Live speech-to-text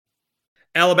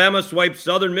Alabama swipes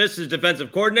Southern Miss's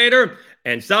defensive coordinator,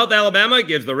 and South Alabama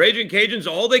gives the Ragin' Cajuns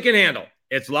all they can handle.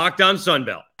 It's Locked On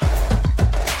Sunbelt.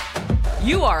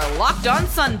 You are Locked On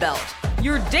Sunbelt,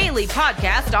 your daily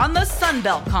podcast on the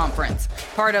Sunbelt Conference,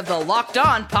 part of the Locked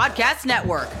On Podcast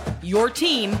Network, your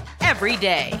team every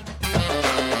day.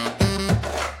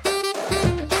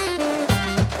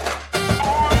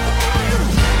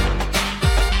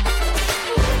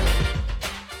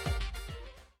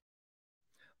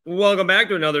 Welcome back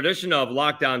to another edition of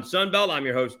Locked On Sunbelt. I'm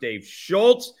your host, Dave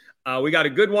Schultz. We got a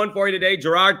good one for you today.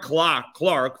 Gerard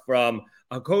Clark from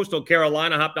Coastal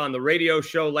Carolina hopped on the radio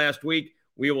show last week.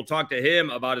 We will talk to him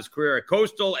about his career at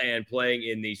Coastal and playing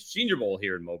in the Senior Bowl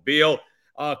here in Mobile.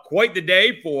 Quite the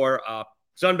day for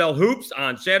Sunbelt Hoops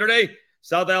on Saturday.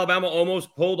 South Alabama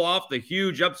almost pulled off the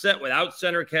huge upset without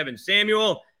center Kevin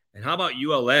Samuel. And how about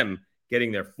ULM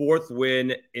getting their fourth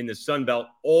win in the Sunbelt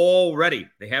already?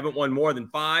 They haven't won more than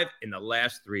 5 in the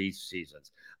last 3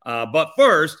 seasons. But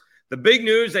first, the big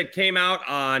news that came out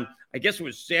on, I guess it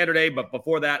was Saturday, but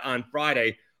before that on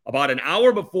Friday, about an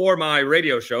hour before my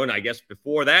radio show, and I guess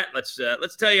before that, let's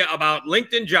tell you about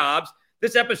LinkedIn Jobs.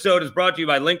 This episode is brought to you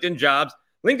by LinkedIn Jobs.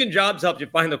 LinkedIn Jobs helps you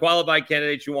find the qualified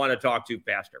candidates you want to talk to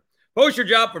faster. Post your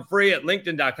job for free at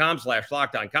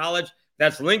linkedin.com/lockedoncollege.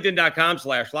 That's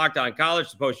linkedin.com/lockedoncollege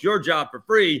to post your job for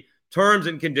free. Terms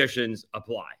and conditions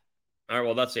apply. All right,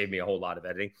 well, that saved me a whole lot of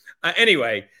editing.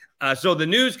 Anyway, so the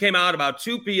news came out about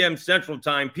 2 p.m. Central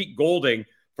Time. Pete Golding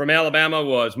from Alabama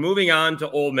was moving on to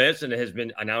Ole Miss, and it has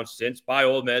been announced since by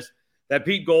Ole Miss that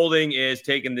Pete Golding is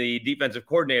taking the defensive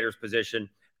coordinator's position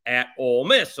at Ole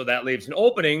Miss. So that leaves an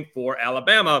opening for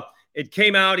Alabama. It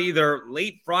came out either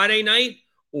late Friday night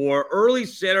or early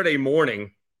Saturday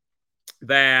morning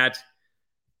that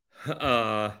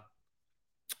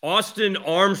Austin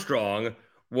Armstrong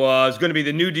was going to be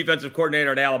the new defensive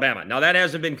coordinator at Alabama. Now, that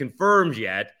hasn't been confirmed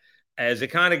yet, as it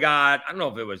kind of got, I don't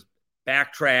know if it was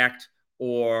backtracked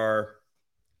or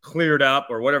cleared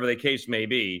up or whatever the case may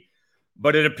be.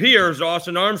 But it appears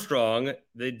Austin Armstrong,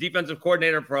 the defensive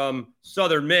coordinator from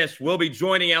Southern Miss, will be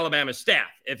joining Alabama's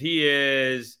staff. If he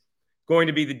is going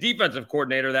to be the defensive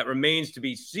coordinator, that remains to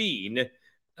be seen.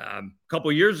 A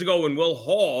couple years ago when Will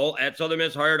Hall at Southern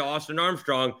Miss hired Austin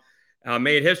Armstrong,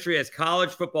 made history as college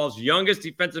football's youngest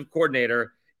defensive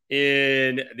coordinator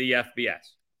in the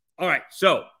FBS. All right,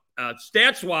 so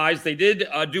stats-wise, they did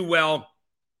do well.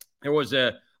 There was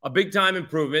a big-time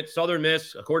improvement. Southern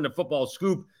Miss, according to Football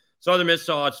Scoop, Southern Miss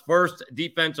saw its first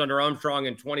defense under Armstrong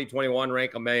in 2021,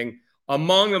 ranked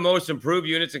among the most improved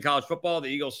units in college football. The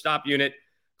Eagles' stop unit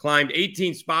climbed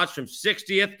 18 spots from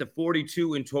 60th to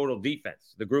 42 in total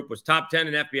defense. The group was top 10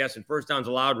 in FBS in first downs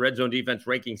allowed, red zone defense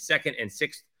ranking 2nd and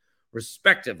 6th,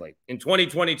 respectively. In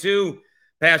 2022,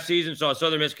 past season saw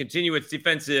Southern Miss continue its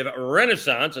defensive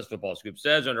renaissance, as Football Scoop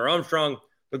says. Under Armstrong,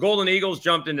 the Golden Eagles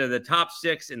jumped into the top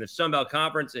 6 in the Sun Belt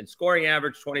Conference in scoring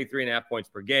average, 23.5 points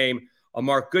per game, a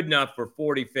mark good enough for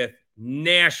 45th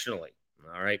nationally.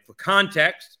 All right, for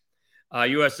context,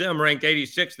 USM ranked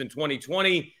 86th in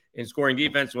 2020 in scoring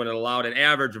defense when it allowed an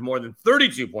average of more than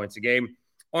 32 points a game.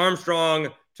 Armstrong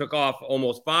took off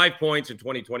almost 5 points in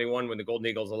 2021 when the Golden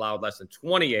Eagles allowed less than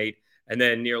 28, and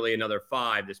then nearly another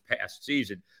 5 this past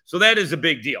season. So that is a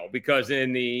big deal because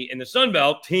in the Sun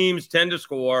Belt, teams tend to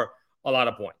score a lot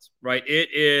of points, right? It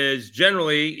is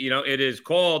generally, it is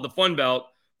called the Fun Belt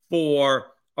for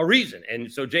a reason. And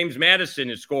so James Madison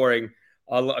is scoring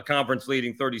a conference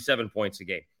leading 37 points a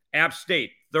game. App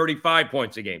State, 35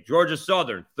 points a game. Georgia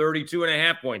Southern,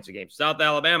 32.5 points a game. South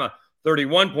Alabama,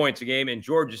 31 points a game. And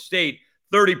Georgia State,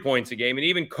 30 points a game. And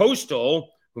even Coastal,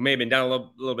 who may have been down a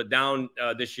little bit down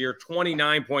this year,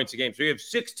 29 points a game. So you have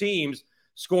 6 teams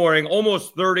scoring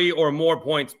almost 30 or more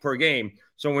points per game.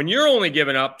 So when you're only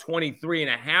giving up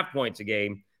 23.5 points a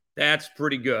game, that's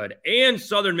pretty good. And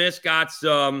Southern Miss got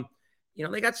some,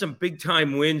 they got some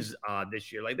big-time wins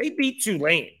this year. Like, they beat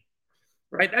Tulane,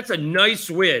 right? That's a nice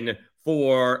win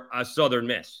for Southern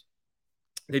Miss.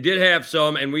 They did have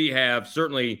some, and we have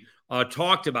certainly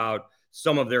talked about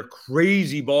some of their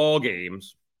crazy ball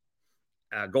games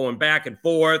going back and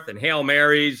forth and Hail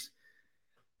Marys.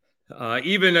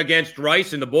 Even against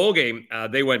Rice in the bowl game,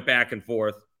 they went back and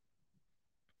forth.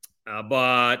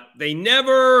 But they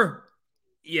never,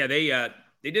 they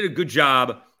did a good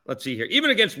job. Let's see here. Even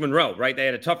against Monroe, right? They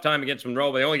had a tough time against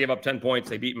Monroe, but they only gave up 10 points.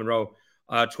 They beat Monroe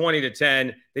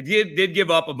 20-10. They did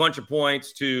give up a bunch of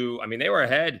points to, they were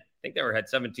ahead. I think they were ahead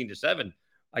 17-7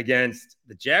 against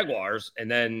the Jaguars.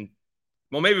 And then,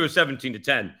 maybe it was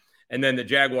 17-10. And then the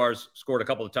Jaguars scored a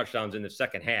couple of touchdowns in the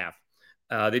second half.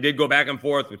 They did go back and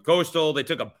forth with Coastal. They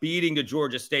took a beating to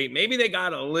Georgia State. Maybe they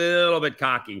got a little bit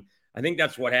cocky. I think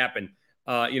that's what happened.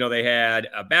 They had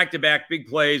back-to-back big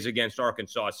plays against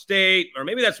Arkansas State, or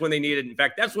maybe that's when they needed. In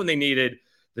fact, that's when they needed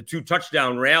the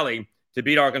 2-touchdown rally to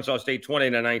beat Arkansas State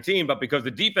 20-19. But because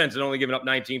the defense had only given up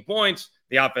 19 points,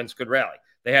 the offense could rally.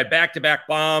 They had back-to-back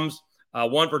bombs,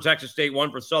 one for Texas State,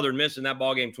 one for Southern Miss in that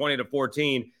ballgame,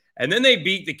 20-14. And then they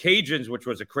beat the Cajuns, which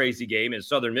was a crazy game, and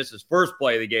Southern Miss's first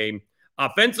play of the game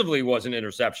offensively was an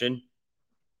interception.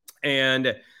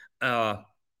 And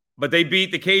but they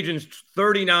beat the Cajuns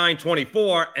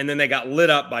 39-24, and then they got lit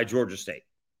up by Georgia State.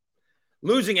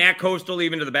 Losing at Coastal,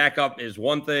 even to the backup, is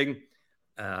one thing.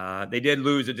 They did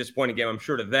lose a disappointing game, I'm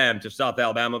sure, to them, to South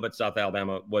Alabama, but South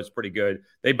Alabama was pretty good.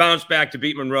 They bounced back to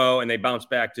beat Monroe, and they bounced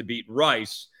back to beat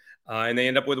Rice, and they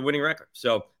end up with a winning record.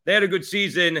 So they had a good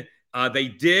season. They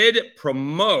did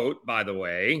promote, by the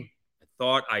way. I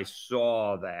thought I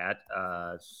saw that.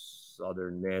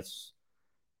 Southern Miss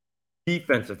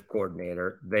defensive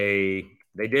coordinator. They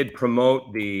did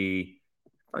promote the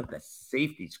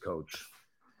safeties coach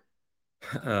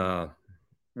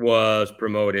was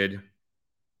promoted.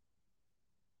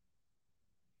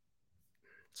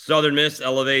 Southern Miss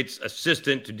elevates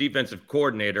assistant to defensive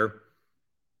coordinator,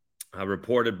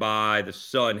 reported by the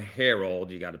Sun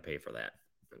Herald. You got to pay for that,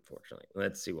 unfortunately.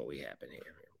 Let's see what we have in here.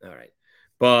 All right.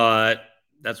 But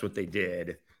that's what they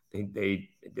did. They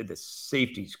did the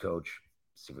safeties coach.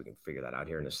 Let's see if we can figure that out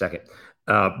here in a second.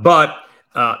 But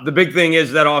the big thing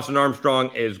is that Austin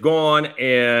Armstrong is gone,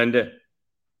 and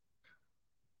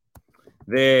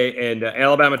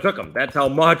Alabama took him. That's how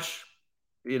much,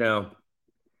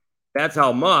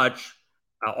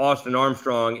 Austin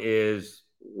Armstrong is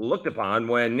looked upon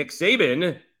when Nick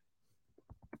Saban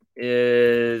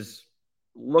is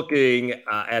looking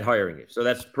at hiring you. So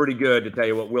that's pretty good to tell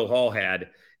you what Will Hall had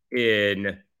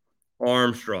in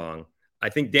Armstrong. I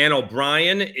think Dan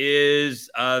O'Brien is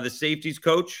the safeties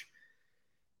coach,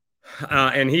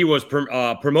 and he was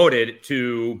promoted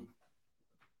to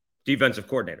defensive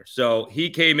coordinator. So he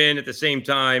came in at the same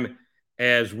time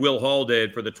as Will Hall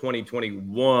did for the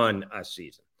 2021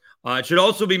 season. It should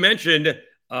also be mentioned,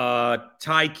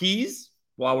 Ty Keys,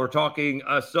 while we're talking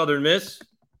Southern Miss,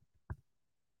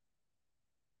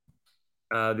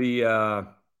 the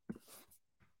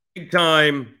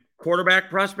big-time quarterback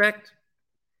prospect,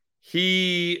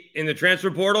 he, in the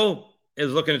transfer portal,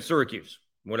 is looking at Syracuse,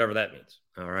 whatever that means.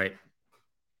 All right.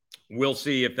 We'll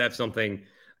see if that's something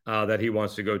that he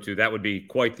wants to go to. That would be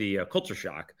quite the culture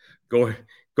shock,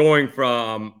 going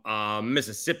from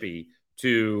Mississippi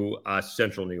to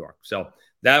Central New York. So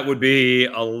that would be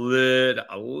a little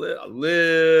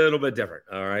bit different.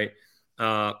 All right.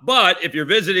 But if you're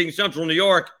visiting Central New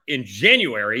York in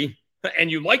January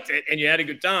and you liked it and you had a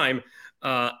good time,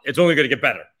 it's only going to get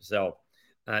better. So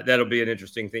that'll be an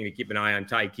interesting thing to keep an eye on.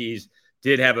 Ty Keys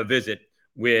did have a visit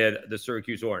with the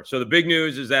Syracuse Orange. So the big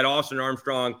news is that Austin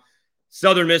Armstrong,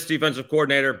 Southern Miss defensive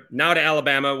coordinator, now to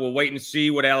Alabama. We'll wait and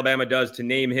see what Alabama does to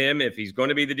name him, if he's going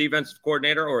to be the defensive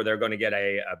coordinator or they're going to get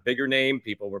a bigger name.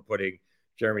 People were putting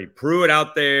Jeremy Pruitt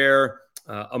out there,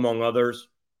 among others.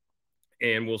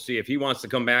 And we'll see if he wants to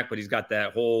come back, but he's got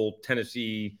that whole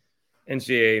Tennessee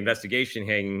NCAA investigation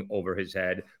hanging over his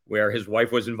head where his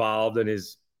wife was involved and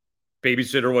his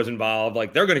babysitter was involved.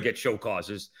 Like, they're going to get show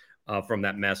causes from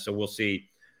that mess. So we'll see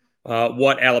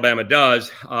what Alabama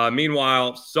does.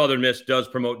 Meanwhile, Southern Miss does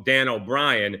promote Dan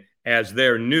O'Brien as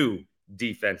their new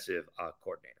defensive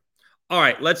coordinator. All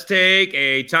right, let's take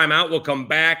a timeout. We'll come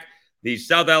back. The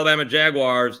South Alabama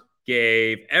Jaguars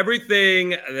gave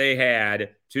everything they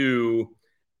had to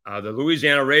the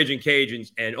Louisiana Ragin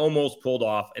Cajuns and almost pulled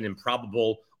off an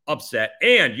improbable upset.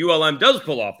 And ULM does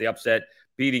pull off the upset,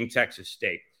 beating Texas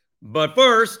State. But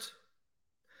first,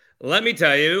 let me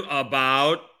tell you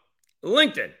about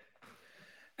LinkedIn.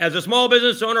 As a small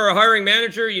business owner or hiring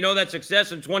manager, you know that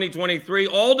success in 2023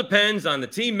 all depends on the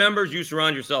team members you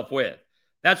surround yourself with.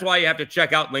 That's why you have to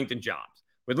check out LinkedIn Jobs.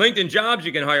 With LinkedIn Jobs,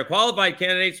 you can hire qualified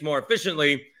candidates more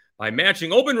efficiently by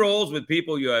matching open roles with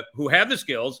people who have the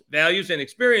skills, values, and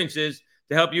experiences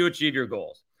to help you achieve your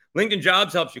goals. LinkedIn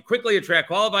Jobs helps you quickly attract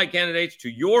qualified candidates to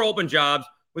your open jobs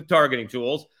with targeting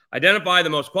tools. Identify the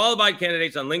most qualified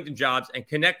candidates on LinkedIn Jobs and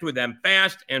connect with them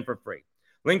fast and for free.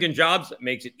 LinkedIn Jobs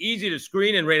makes it easy to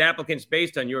screen and rate applicants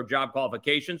based on your job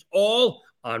qualifications, all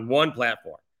on one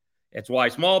platform. It's why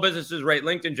small businesses rate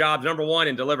LinkedIn Jobs #1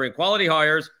 in delivering quality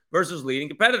hires versus leading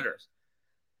competitors.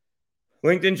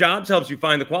 LinkedIn Jobs helps you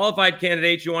find the qualified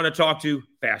candidates you want to talk to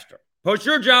faster. Post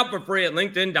your job for free at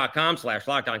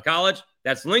linkedin.com/lockedoncollege.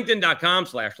 That's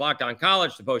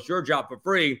linkedin.com/lockedoncollege to post your job for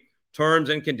free. Terms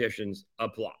and conditions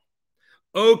apply.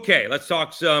 Okay, let's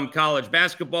talk some college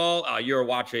basketball. You're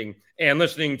watching and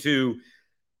listening to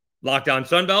Locked On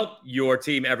Sunbelt, your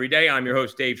team every day. I'm your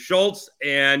host, Dave Schultz.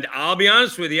 And I'll be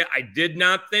honest with you, I did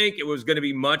not think it was going to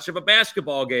be much of a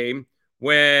basketball game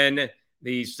when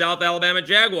the South Alabama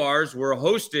Jaguars were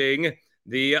hosting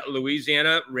the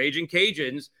Louisiana Ragin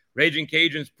Cajuns. Ragin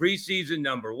Cajuns preseason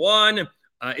number one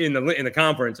in the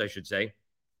conference, I should say.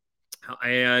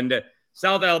 And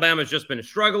South Alabama's just been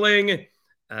struggling.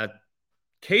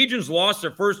 Cajuns lost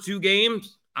their first two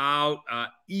games out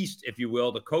east, if you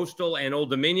will, the Coastal and Old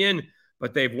Dominion,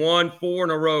 but they've won 4 in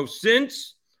a row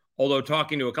since, although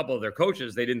talking to a couple of their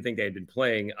coaches, they didn't think they had been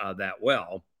playing that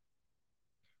well.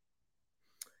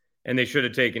 And they should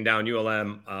have taken down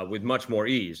ULM with much more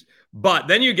ease. But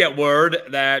then you get word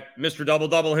that Mr.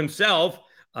 Double-Double himself,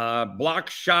 block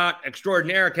shot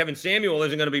extraordinaire Kevin Samuel,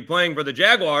 isn't going to be playing for the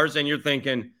Jaguars, and you're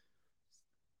thinking,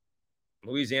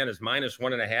 Louisiana's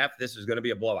 -1.5. This is going to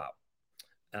be a blowout.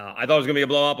 I thought it was going to be a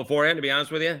blowout beforehand, to be honest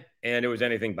with you, and it was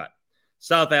anything but.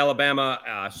 South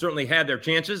Alabama certainly had their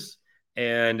chances,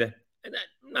 and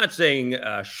I'm not saying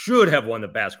should have won the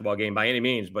basketball game by any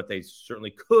means, but they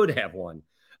certainly could have won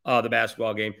the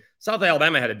basketball game. South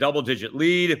Alabama had a double-digit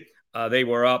lead. They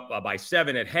were up by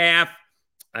 7 at half,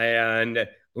 and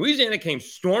Louisiana came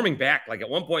storming back, like at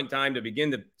one point in time to begin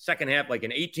the second half, like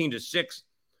an 18-6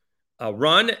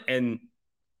 run, and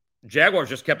Jaguars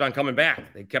just kept on coming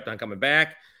back. They kept on coming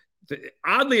back.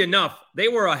 Oddly enough, they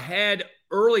were ahead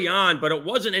early on, but it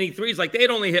wasn't any threes. Like they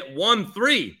had only hit 1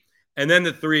 3, and then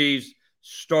the threes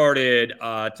started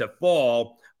to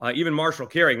fall. Even Marshall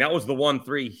Carey, that was the 1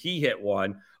 3. He hit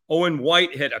one. Owen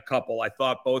White hit a couple, I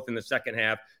thought, both in the second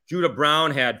half. Judah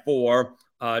Brown had 4.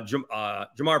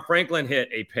 Jamar Franklin hit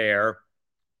a pair.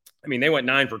 I mean, they went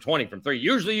 9 for 20 from 3.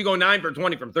 Usually you go 9 for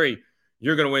 20 from 3,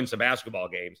 you're going to win some basketball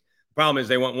games. The problem is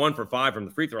they went 1 for 5 from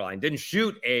the free throw line. Didn't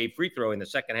shoot a free throw in the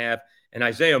second half. And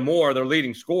Isaiah Moore, their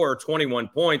leading scorer, 21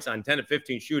 points on 10 of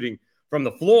 15 shooting from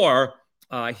the floor.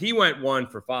 He went 1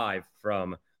 for 5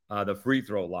 from the free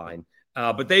throw line.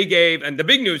 But they gave, and the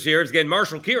big news here is, again,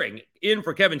 Marshall Carey in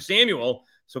for Kevin Samuel.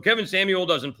 So Kevin Samuel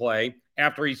doesn't play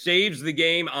after he saves the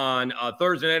game on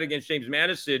Thursday night against James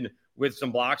Madison with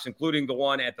some blocks, including the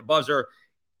one at the buzzer.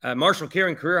 Marshall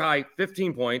Carey, career high,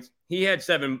 15 points. He had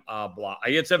 7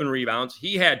 rebounds.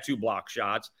 He had 2 block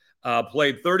shots,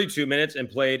 played 32 minutes and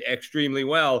played extremely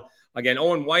well. Again,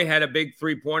 Owen White had a big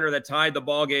three-pointer that tied the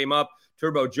ball game up.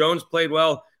 Turbo Jones played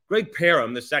well. Greg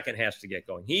Parham, the second, has to get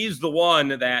going. He's the one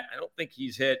that I don't think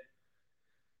he's hit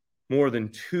more than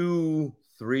 2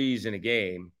 threes in a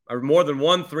game, or more than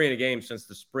 1 3 in a game since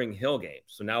the Spring Hill game.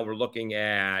 So now we're looking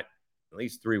at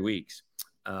least 3 weeks.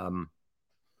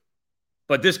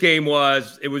 But this game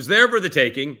was there for the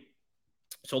taking.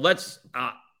 So let's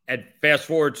fast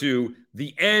forward to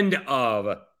the end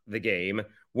of the game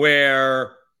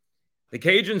where the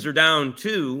Cajuns are down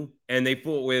 2, and they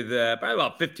fought with probably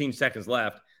about 15 seconds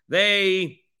left.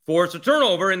 They forced a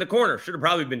turnover in the corner. Should have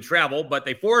probably been travel, but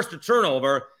they forced a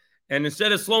turnover. And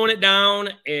instead of slowing it down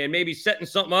and maybe setting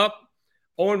something up,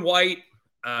 Owen White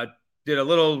did a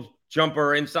little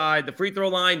jumper inside the free throw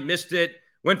line, missed it,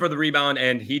 went for the rebound,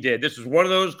 and he did. This was one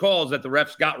of those calls that the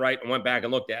refs got right and went back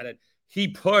and looked at it. He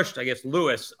pushed, I guess,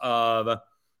 Lewis of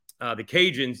the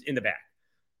Cajuns in the back.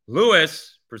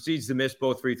 Lewis proceeds to miss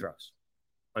both free throws.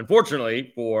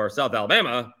 Unfortunately for South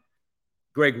Alabama,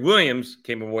 Greg Williams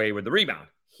came away with the rebound.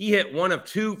 He hit 1 of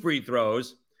 2 free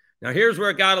throws. Now, here's where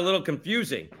it got a little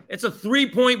confusing. It's a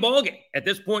 3-point ball game at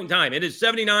this point in time. It is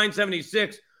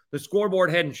 79-76. The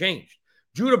scoreboard hadn't changed.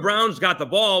 Judah Brown's got the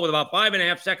ball with about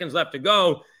 5.5 seconds left to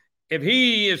go. If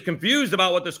he is confused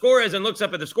about what the score is and looks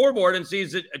up at the scoreboard and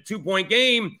sees a 2-point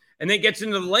game and then gets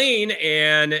into the lane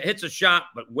and hits a shot,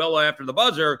 but well after the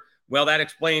buzzer, well, that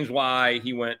explains why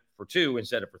he went for 2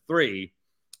 instead of for 3.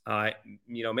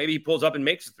 Maybe he pulls up and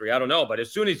makes a 3. I don't know. But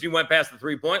as soon as he went past the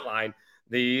 3-point line,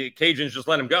 the Cajuns just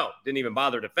let him go. Didn't even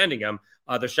bother defending him.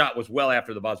 The shot was well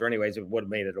after the buzzer anyways. It would have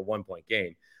made it a 1-point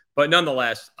game. But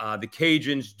nonetheless, the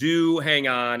Cajuns do hang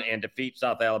on and defeat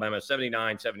South Alabama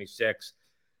 79-76.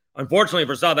 Unfortunately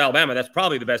for South Alabama, that's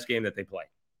probably the best game that they play.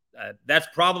 That's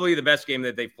probably the best game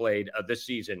that they've played this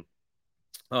season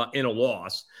in a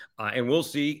loss. And we'll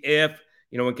see if,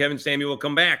 when Kevin Samuel will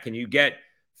come back, can you get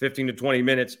 15 to 20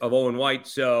 minutes of Owen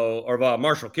White, of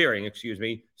Marshall Carey,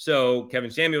 so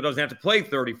Kevin Samuel doesn't have to play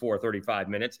 34, 35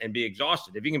 minutes and be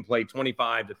exhausted. If he can play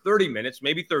 25 to 30 minutes,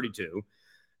 maybe 32,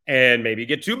 and maybe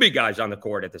get 2 big guys on the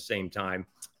court at the same time,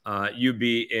 you'd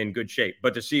be in good shape.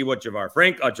 But to see what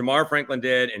Jamar Franklin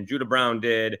did and Judah Brown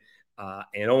did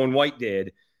and Owen White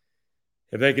did,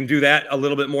 if they can do that a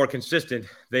little bit more consistent,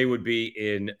 they would be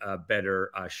in better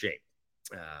shape.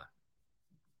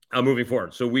 moving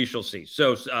forward. So we shall see.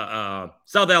 So South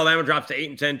Alabama drops to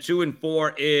 8-10,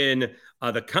 2-4 in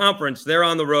the conference. They're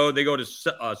on the road. They go to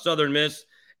Southern Miss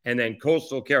and then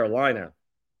Coastal Carolina.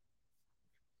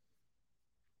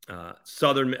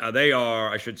 They are,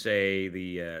 I should say,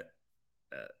 the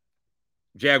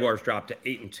Jaguars dropped to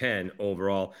 8-10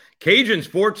 overall. Cajuns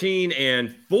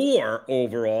 14-4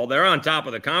 overall. They're on top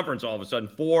of the conference all of a sudden,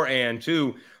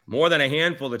 4-2. More than a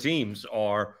handful of teams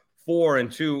are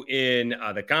 4-2 in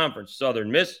the conference. Southern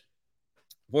Miss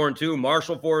 4-2,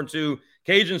 Marshall 4-2,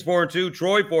 Cajuns 4-2,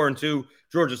 Troy 4-2,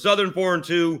 Georgia Southern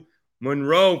 4-2,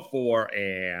 Monroe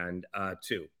 4-2.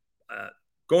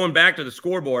 Going back to the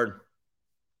scoreboard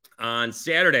on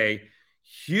Saturday,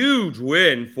 huge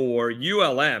win for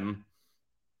ULM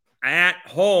at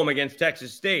home against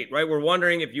Texas State, right? We're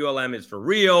wondering if ULM is for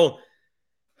real.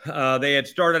 They had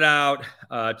started out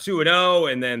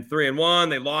 2-0 and then 3-1.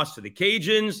 They lost to the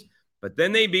Cajuns, but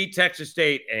then they beat Texas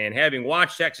State. And having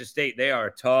watched Texas State, they are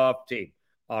a tough team.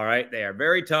 All right. They are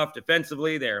very tough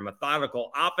defensively. They are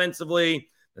methodical offensively.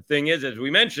 The thing is, as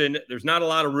we mentioned, there's not a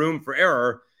lot of room for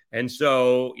error. And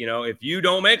so, if you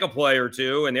don't make a play or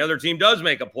two and the other team does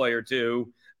make a play or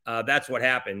two, that's what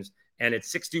happens. And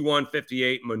it's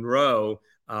 61-58. Monroe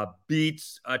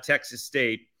beats Texas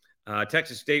State.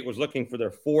 Texas State was looking for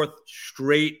their fourth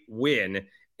straight win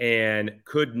and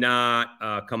could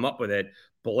not come up with it.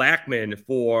 Blackman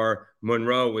for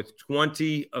Monroe with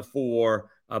 24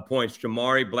 points.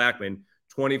 Jamari Blackman,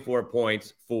 24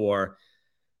 points for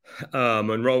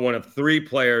Monroe, one of three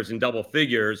players in double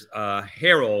figures.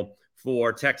 Harrell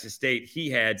for Texas State, he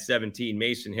had 17.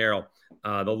 Mason Harrell,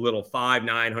 the little 5'9",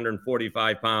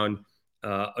 145-pound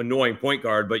annoying point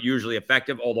guard, but usually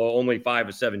effective, although only 5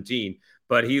 of 17.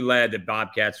 But he led the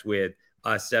Bobcats with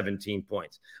 17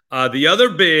 points. The other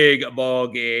big ball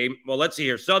game, well, let's see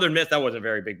here. Southern Miss, that was a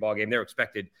very big ball game. They're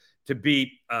expected to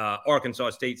beat Arkansas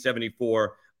State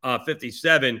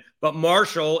 74-57. But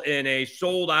Marshall, in a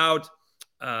sold-out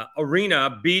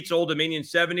arena, beats Old Dominion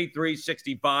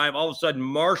 73-65. All of a sudden,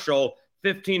 Marshall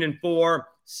 15-4,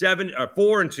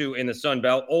 4-2 in the Sun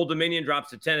Belt. Old Dominion drops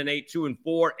to 10-8,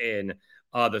 2-4 in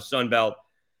the Sun Belt.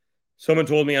 Someone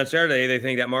told me on Saturday they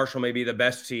think that Marshall may be the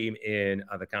best team in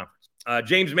the conference.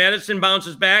 James Madison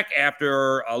bounces back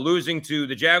after losing to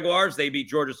the Jaguars. They beat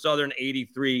Georgia Southern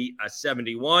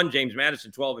 83-71. James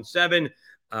Madison 12-7,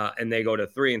 and they go to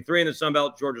 3-3 in the Sun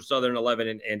Belt. Georgia Southern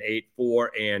 11-8,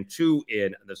 4-2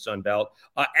 in the Sun Belt.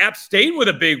 App State with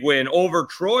a big win over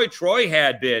Troy. Troy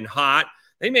had been hot.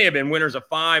 They may have been winners of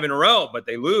 5 in a row, but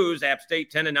they lose. App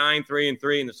State 10-9,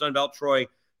 3-3 in the Sun Belt. Troy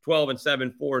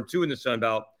 12-7, 4-2 in the Sun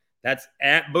Belt. That's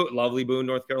at lovely Boone,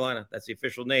 North Carolina. That's the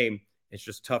official name. It's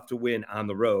just tough to win on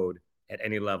the road at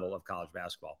any level of college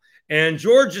basketball. And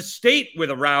Georgia State with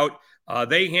a rout.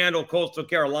 They handle Coastal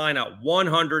Carolina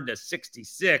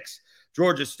 100-66.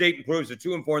 Georgia State improves to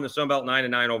 2-4 in the Sun Belt,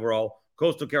 9-9 overall.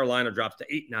 Coastal Carolina drops to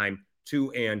 8-9,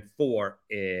 2-4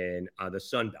 in the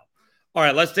Sun Belt. All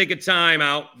right, let's take a time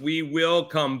out. We will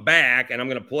come back, and I'm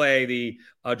going to play the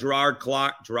Gerard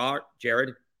Clark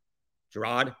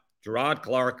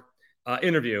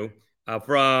interview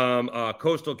from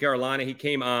Coastal Carolina. He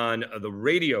came on the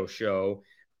radio show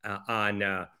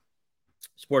on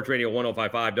Sports Radio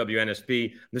 105.5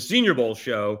 WNSP, the Senior Bowl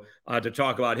show, to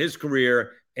talk about his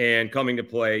career and coming to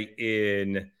play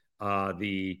in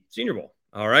the Senior Bowl.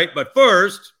 All right, but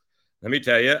first, let me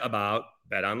tell you about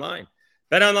BetOnline.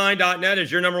 BetOnline.net is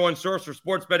your number one source for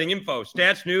sports betting info,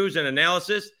 stats, news, and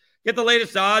analysis. Get the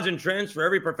latest odds and trends for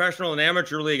every professional and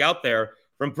amateur league out there.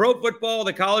 From pro football,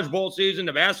 the college bowl season,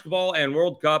 to basketball and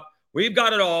World Cup, we've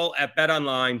got it all at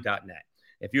BetOnline.net.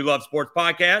 If you love sports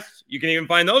podcasts, you can even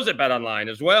find those at BetOnline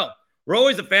as well. We're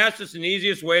always the fastest and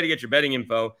easiest way to get your betting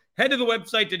info. Head to the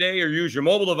website today or use your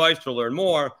mobile device to learn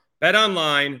more.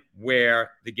 BetOnline,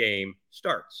 where the game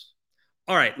starts.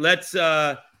 All right, let's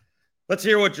hear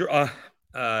what Jared.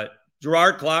 This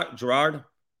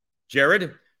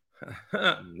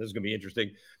is going to be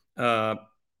interesting.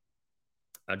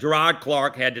 Gerard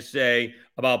Clark had to say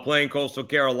about playing Coastal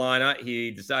Carolina.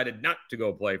 He decided not to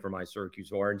go play for my Syracuse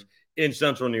Orange in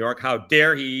Central New York. How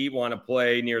dare he want to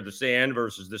play near the sand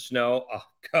versus the snow?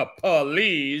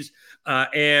 Please.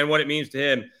 And what it means to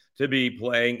him to be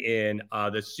playing in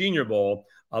the Senior Bowl.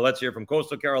 Let's hear from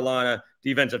Coastal Carolina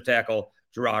defensive tackle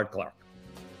Gerard Clark.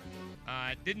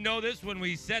 Didn't know this when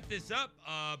we set this up,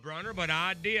 Brunner, but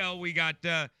odd deal. We got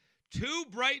two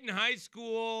Brighton High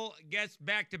School guests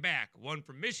back-to-back, one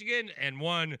from Michigan and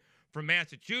one from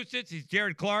Massachusetts. He's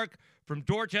Jared Clark from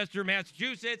Dorchester,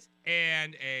 Massachusetts,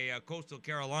 and a Coastal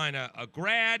Carolina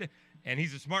grad. and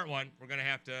he's a smart one. We're going to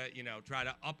have to, try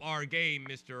to up our game,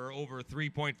 Mr. Over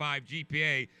 3.5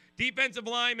 GPA. Defensive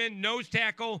lineman, nose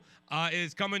tackle,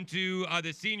 is coming to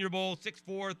the Senior Bowl,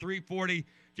 6'4", 340.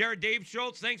 Jared, Dave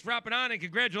Schultz, thanks for hopping on, and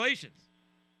congratulations.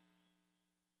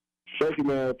 Thank you,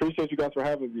 man. Appreciate you guys for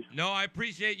having me. No, I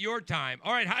appreciate your time.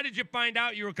 All right, how did you find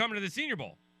out you were coming to the Senior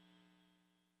Bowl?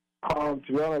 To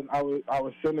be honest, I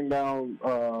was sitting down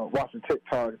watching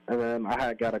TikTok, and then I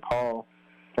had got a call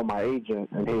from my agent,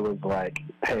 and he was like,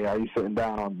 "Hey, are you sitting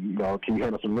down? Can you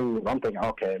handle some news?" I'm thinking,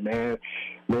 okay, man,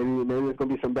 maybe it's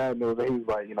gonna be some bad news. And he was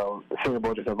like, the Senior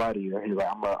Bowl just invited you. And he's like,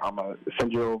 I'm gonna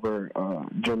send you over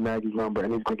Jim Nagy's number,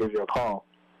 and he's gonna give you a call.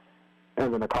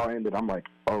 And then the call ended. I'm like,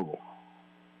 oh,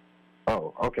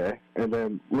 okay. And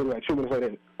then literally like 2 minutes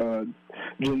later,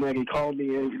 Jim Nagy called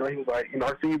me, and he was like, I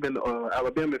see you've been to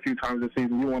Alabama a few times this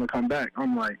season. You want to come back?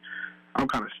 I'm like, I'm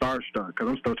kind of starstruck because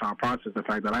I'm still trying to process the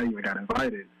fact that I even got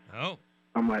invited. Oh.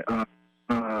 I'm like,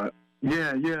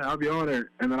 yeah, I'll be honored.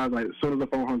 And then I was like, as soon as the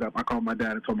phone hung up, I called my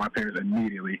dad and told my parents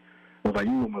immediately. I was like,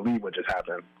 you won't believe what just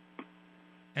happened.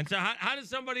 And so how does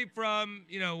somebody from,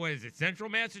 central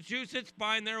Massachusetts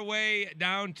find their way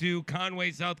down to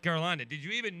Conway, South Carolina? Did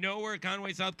you even know where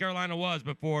Conway, South Carolina was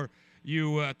before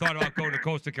you thought about going to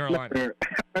Coastal Carolina?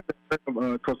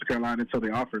 Coastal Carolina until they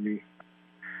offered me.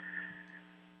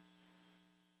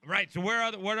 Right. So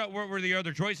what were the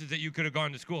other choices that you could have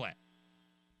gone to school at?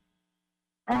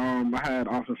 I had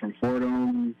offers from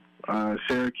Fordham,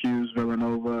 Syracuse,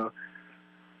 Villanova.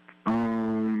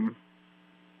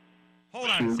 Hold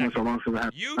on a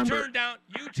second. You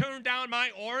turned down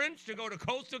my Orange to go to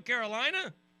Coastal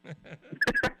Carolina?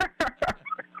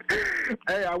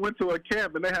 Hey, I went to a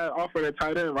camp and they had offered a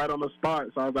tight end right on the spot,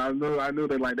 so I knew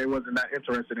that they wasn't that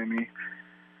interested in me.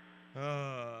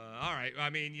 All right. I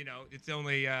mean, it's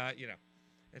only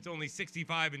it's only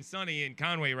 65 and sunny in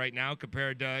Conway right now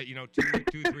compared to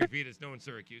 3 feet of snow in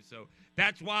Syracuse. So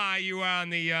that's why you were on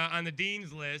the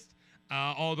dean's list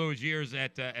all those years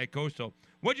at Coastal.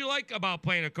 What'd you like about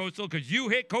playing at Coastal? Because you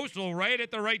hit Coastal right at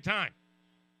the right time.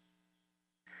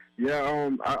 Yeah,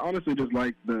 I honestly just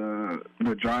like the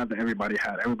drive that everybody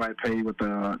had. Everybody played with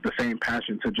the same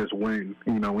passion to just win.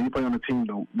 When you play on a team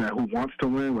who wants to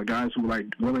win, with guys who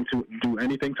willing to do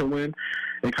anything to win,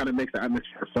 it kind of makes the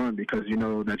atmosphere fun because you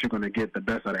know that you're going to get the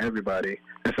best out of everybody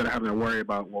instead of having to worry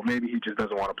about, well, maybe he just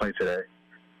doesn't want to play today.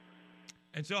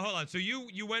 And so hold on. So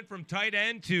you went from tight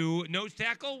end to nose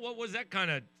tackle. What was that kind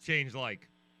of change like?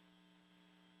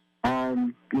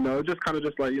 Just kind of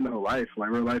life,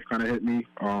 real life kind of hit me,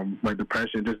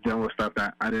 depression, just dealing with stuff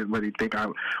that I didn't really think I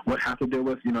would have to deal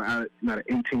with, at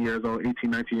 19 years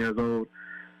old.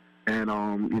 And,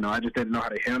 I just didn't know how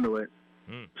to handle it.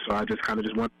 So I just kind of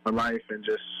went for life and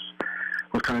just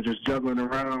was kind of just juggling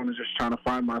around and just trying to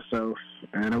find myself.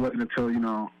 And it wasn't until,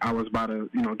 I was about to,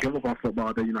 give up on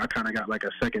football that, I kind of got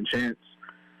a second chance.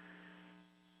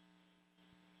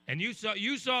 And you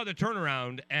saw the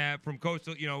turnaround from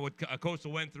Coastal, what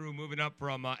Coastal went through moving up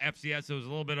from FCS. It was a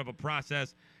little bit of a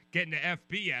process getting to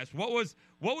FBS. What was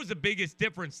the biggest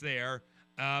difference there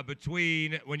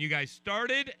between when you guys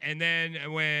started and then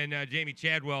when Jamie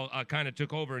Chadwell kind of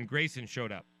took over and Grayson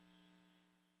showed up?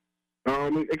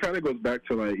 It kind of goes back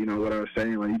to what I was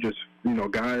saying. You just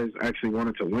guys actually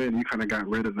wanted to win. You kind of got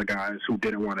rid of the guys who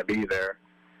didn't want to be there.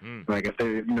 If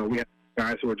they we had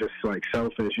guys who were just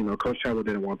selfish. Coach Chadwell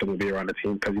didn't want them to be around the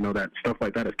team because that stuff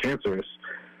like that is cancerous.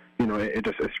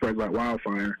 It spreads like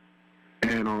wildfire.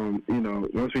 And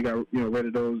once we got rid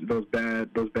of those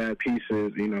bad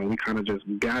pieces, we kind of just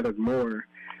gathered more,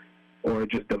 or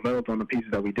just developed on the pieces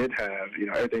that we did have.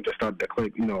 Everything just started to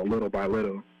click, little by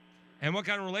little. And what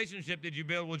kind of relationship did you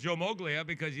build with Joe Moglia?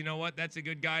 Because you know what, that's a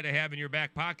good guy to have in your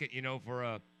back pocket, for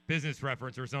a business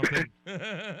reference or something.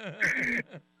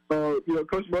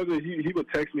 Coach Moglia, he would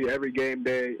text me every game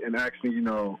day and ask me,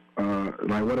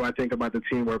 what do I think about the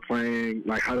team we're playing?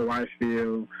 How do I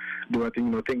feel? Do I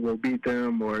think we'll beat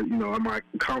them? Or, am I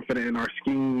confident in our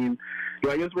scheme?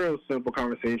 It's real simple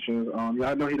conversations.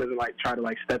 I know he doesn't try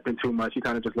to step in too much. He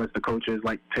kind of just lets the coaches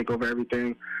take over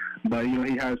everything. But,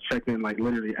 he has checked in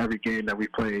literally every game that we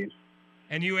played.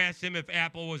 And you asked him if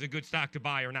Apple was a good stock to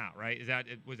buy or not, right?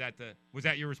 Was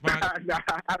that your response? No,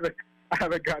 I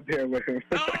haven't got there with him.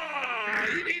 Oh,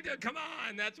 you need to come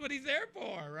on. That's what he's there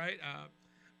for, right?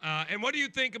 And what do you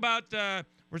think about?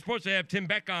 We're supposed to have Tim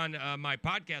Beck on my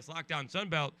podcast, Lockdown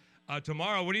Sunbelt,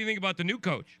 tomorrow. What do you think about the new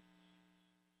coach?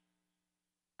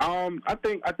 I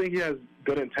think he has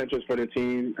good intentions for the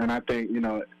team, and I think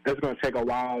it's going to take a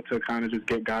while to kind of just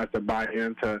get guys to buy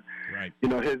into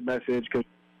his message. Because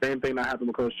same thing that happened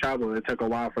with Coach Chadwell. It took a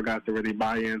while for guys to really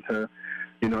buy into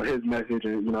his message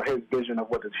and his vision of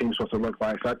what the team's supposed to look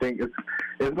like. So I think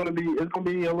it's going to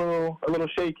be a little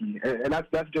shaky, and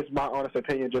that's just my honest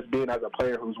opinion. Just being as a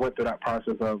player who's went through that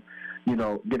process of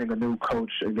getting a new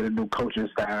coach and getting a new coaching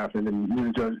staff, and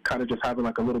then just kind of just having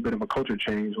like a little bit of a culture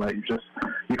change. Like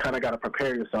you kind of got to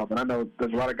prepare yourself. And I know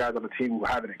there's a lot of guys on the team who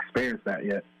haven't experienced that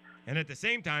yet. And at the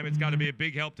same time, it's got to be a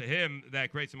big help to him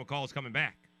that Grayson McCall is coming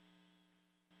back.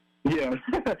 Yeah,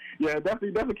 yeah,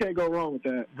 definitely can't go wrong with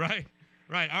that. Right.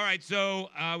 All right. So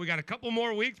we got a couple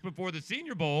more weeks before the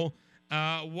Senior Bowl.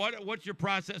 What's your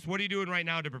process? What are you doing right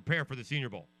now to prepare for the Senior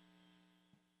Bowl?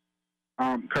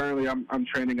 Currently, I'm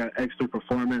training at X3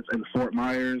 Performance in Fort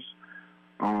Myers.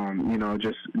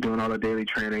 Just doing all the daily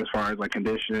training as far as like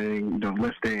conditioning,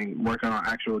 lifting, working on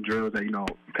actual drills that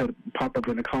could pop up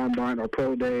in the combine or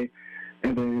pro day,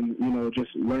 and then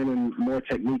just learning more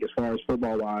technique as far as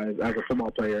football wise as a football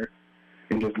player,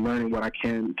 and just learning what I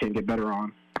can get better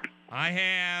on. I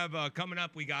have coming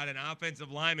up, we got an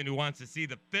offensive lineman who wants to see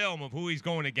the film of who he's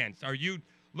going against. Are you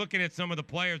looking at some of the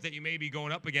players that you may be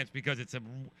going up against? Because it's a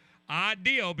odd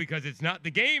deal, because it's not,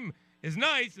 the game is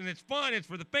nice and it's fun, it's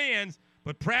for the fans,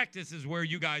 but practice is where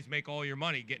you guys make all your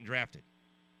money getting drafted.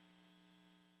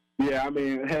 Yeah, I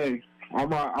mean, hey, I'm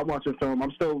watching film.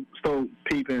 I'm still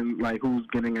peeping like who's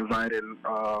getting invited,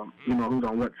 who's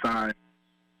on what side.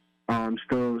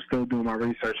 Still doing my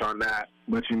research on that.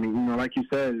 But like you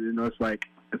said, it's like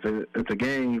it's a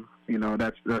game.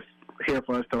 That's here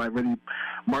for us to like really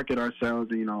market ourselves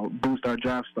and boost our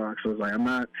draft stock. So it's like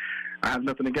I have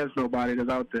nothing against nobody that's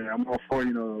out there. I'm all for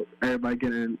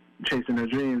everybody chasing their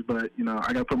dreams, but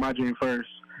I gotta put my dream first.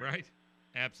 Right,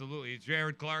 absolutely. It's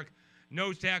Jared Clark,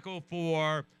 nose tackle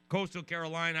for Coastal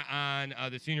Carolina on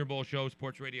the Senior Bowl show,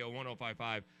 Sports Radio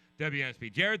 105.5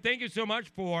 WNSP. Jared, thank you so much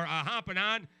for hopping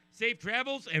on. Safe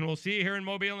travels, and we'll see you here in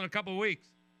Mobile in a couple of weeks.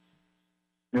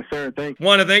 Yes, sir. Thank you.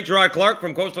 Want to thank Gerard Clark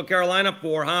from Coastal Carolina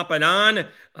for hopping on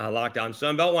Locked On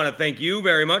Sunbelt. Want to thank you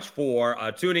very much for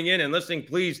tuning in and listening.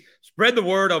 Please spread the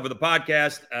word over the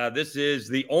podcast. This is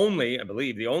the only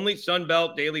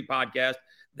Sunbelt daily podcast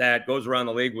that goes around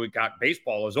the league. We've got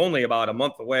baseball is only about a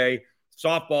month away.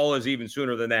 Softball is even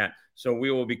sooner than that. So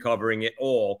we will be covering it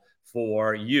all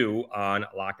for you on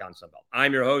Locked On Sunbelt.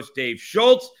 I'm your host, Dave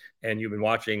Schultz, and you've been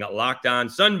watching Locked On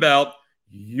Sunbelt,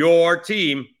 your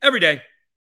team every day.